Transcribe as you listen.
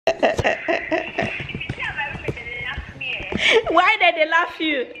Why did they laugh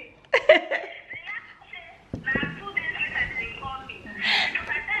you?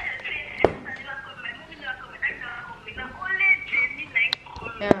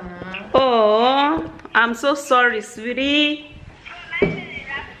 Oh, I'm so sorry, sweetie.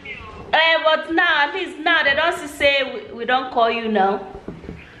 But now, at least now, they don't say we don't call you now.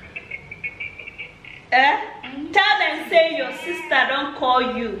 Tell them, say your sister don't call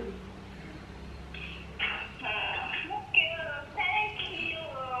you.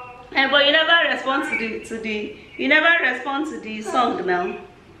 But you never respond to the song now.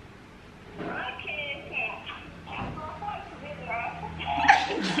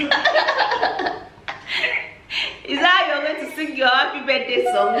 Is that you're going to sing your happy birthday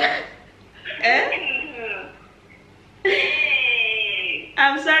song?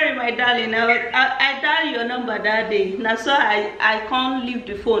 I'm sorry, my darling. I dialed your number that day. Now, so I can't leave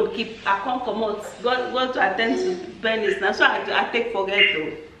the phone. I can't come out. Go to attend to business. Now, so I take forget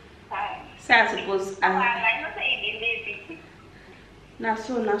to. Say I suppose. Now,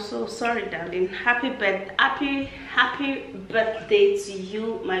 so sorry, darling. Happy birthday to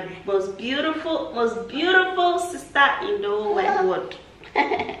you, my most beautiful sister in the whole wide world.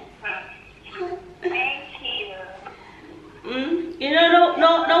 Thank you. You know,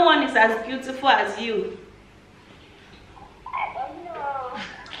 no one is as beautiful as you. I don't know.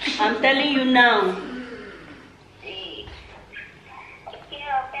 I'm telling you now.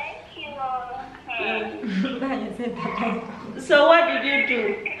 Thank you. So what did you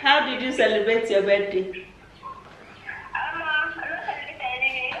do? How did you celebrate your birthday? I don't celebrate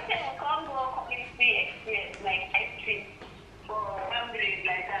anything. I can't go community experience like ice cream for 1 day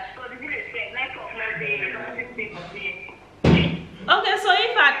like that. So this is the night of my day. Okay, so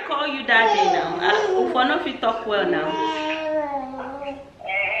if I call you that day now, if I know if you talk well now.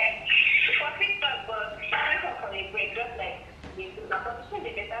 For TikTok, but I don't for a break, just like this. But the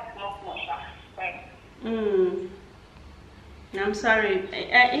better smoke more, right? I'm sorry.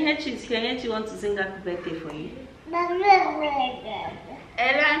 Ihechi is here. Ihechi wants to sing happy birthday for you.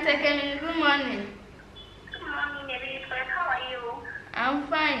 Everyone, good morning. Good morning, Elizabeth. How are you? I'm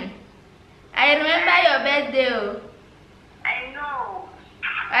fine. I remember your birthday. I know.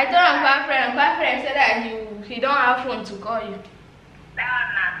 I told my friend said that he don't have phone to call you.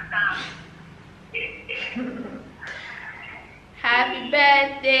 That Happy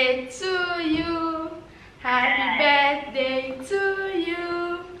birthday to you. Happy birthday to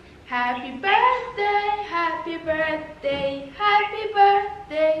you. Happy birthday, happy birthday, happy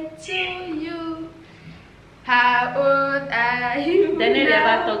birthday to you. How old are you? Then they now?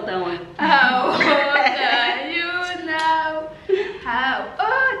 never talk that one. How old are you now? How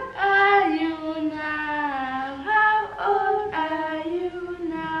old are you now? How old are you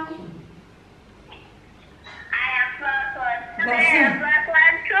now? I am plus one today. I'm plus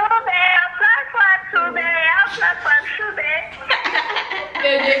one today. I'm plus one today. I'm plus one today.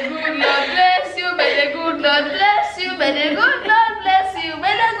 May the good Lord bless you. May the good Lord bless you. May the good Lord bless you.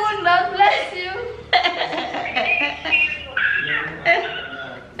 May the good Lord bless you.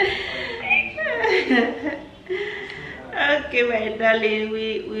 Okay, my darling,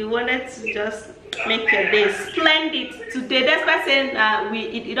 we wanted to just make your day splendid today. That's why saying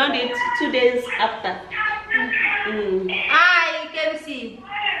you don't need 2 days after. Hi, kemzy.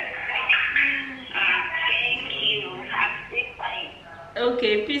 Thank you. I'm fine.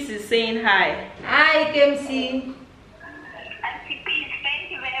 Okay, Peace is saying hi. Hi, kemzy. Auntie Peace,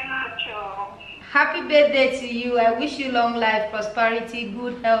 thank you very much. Happy birthday to you. I wish you long life, prosperity,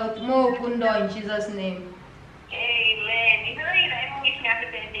 good health, more open door in Jesus' name. Amen. You know you don't wish me happy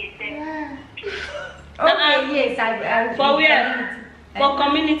birthday. Okay, yes, I For where? For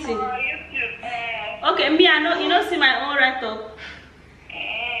community. For you too. Okay, me, I know, you know, see my own write up. I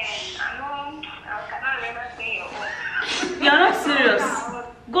cannot remember saying your own. You're not serious.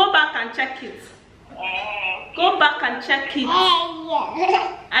 Go back and check it. Go back and check it.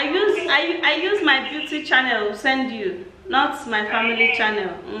 I use my beauty channel to send you, not my family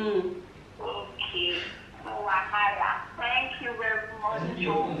channel. Okay. Thank you very much.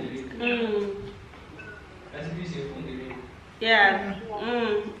 Yeah.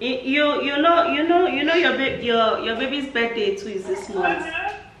 You know your baby's birthday too is this month.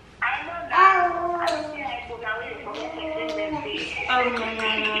 I know that. I don't think I could now wait for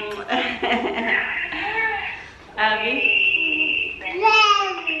Abby?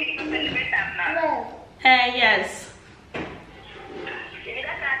 Yes.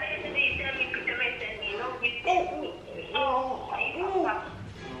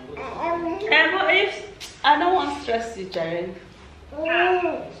 But if I don't want to stress you, Jaren.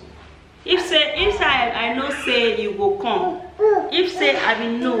 I know say you go come. If say I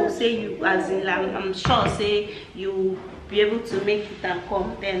will know, say you as in like, I'm sure say you be able to make it and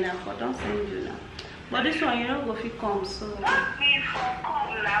come, then I don't send you now. But this one you don't go fit come, so. Not me for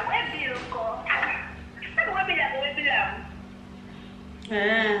come now. Where do you go? Where be that?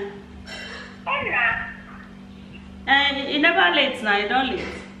 You never late now, you don't late.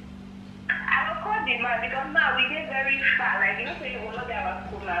 I will call the man because now we get very far. Like, you know, say you will not get our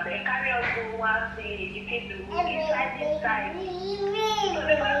school now. They carry us to one day, you can do inside this side. So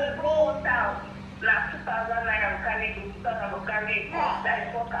the man will go down. Now 2,000 naira will carry you, 2,000 will carry you. That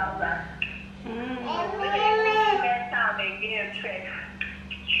is 4,000. So when they get down, they give you 12.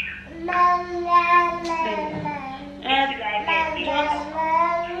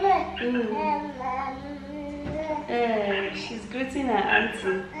 She's greeting her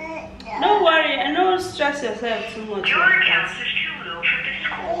auntie. Don't worry, and don't stress yourself too much. Your account is too low for this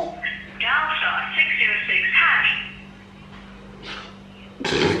call. Dial *606#.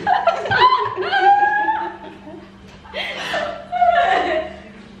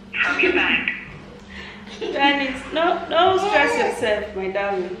 From your bank. Dennis, don't stress yourself, my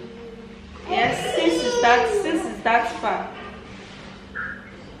darling. Yes, since it's that far.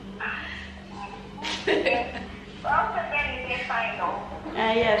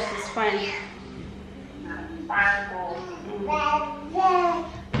 Yeah, she's fine.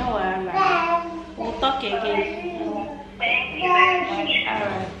 Don't worry, we'll talk again. Thank you very much.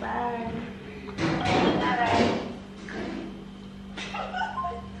 Alright, bye.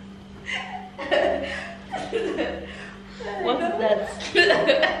 What is that?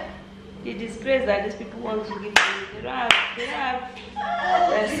 The disgrace that these people want to give you. They don't have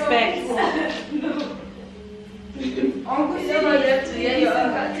respect. No. Uncle never left to hear your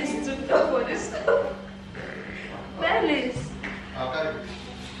artist to talk for this. Bellis.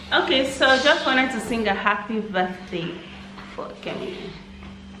 Okay, so just wanted to sing a happy birthday for Kemzy.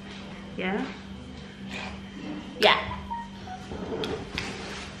 Yeah? Yeah.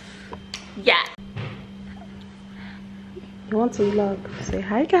 Yeah. You want to vlog? Say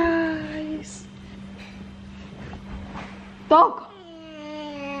hi, guys. Talk.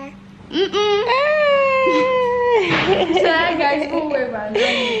 Say hi, guys. Go away, man.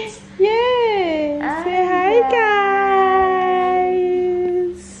 Yeah. Say hi, guys.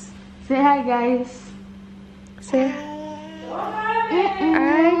 Say hi, guys. Say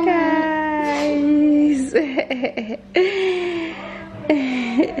hi, guys.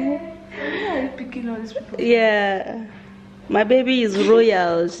 Picking all these people. Yeah. My baby is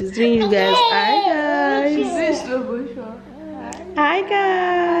royal. She's doing you guys. Hi, guys. She's doing slow motion. Hi,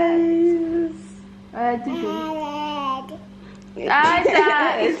 guys. Hi,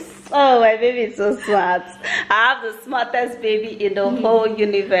 guys. Oh, my baby is so smart. I have the smartest baby in the whole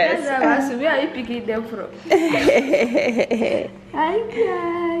universe. So where are you picking them from? Hi,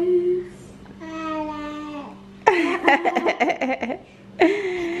 guys.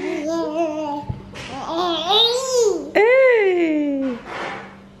 Hey.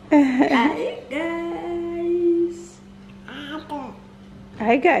 Hi, guys.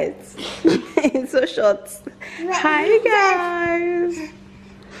 Hi, guys. It's so short. Hi, guys.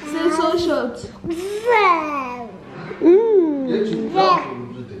 Say so short.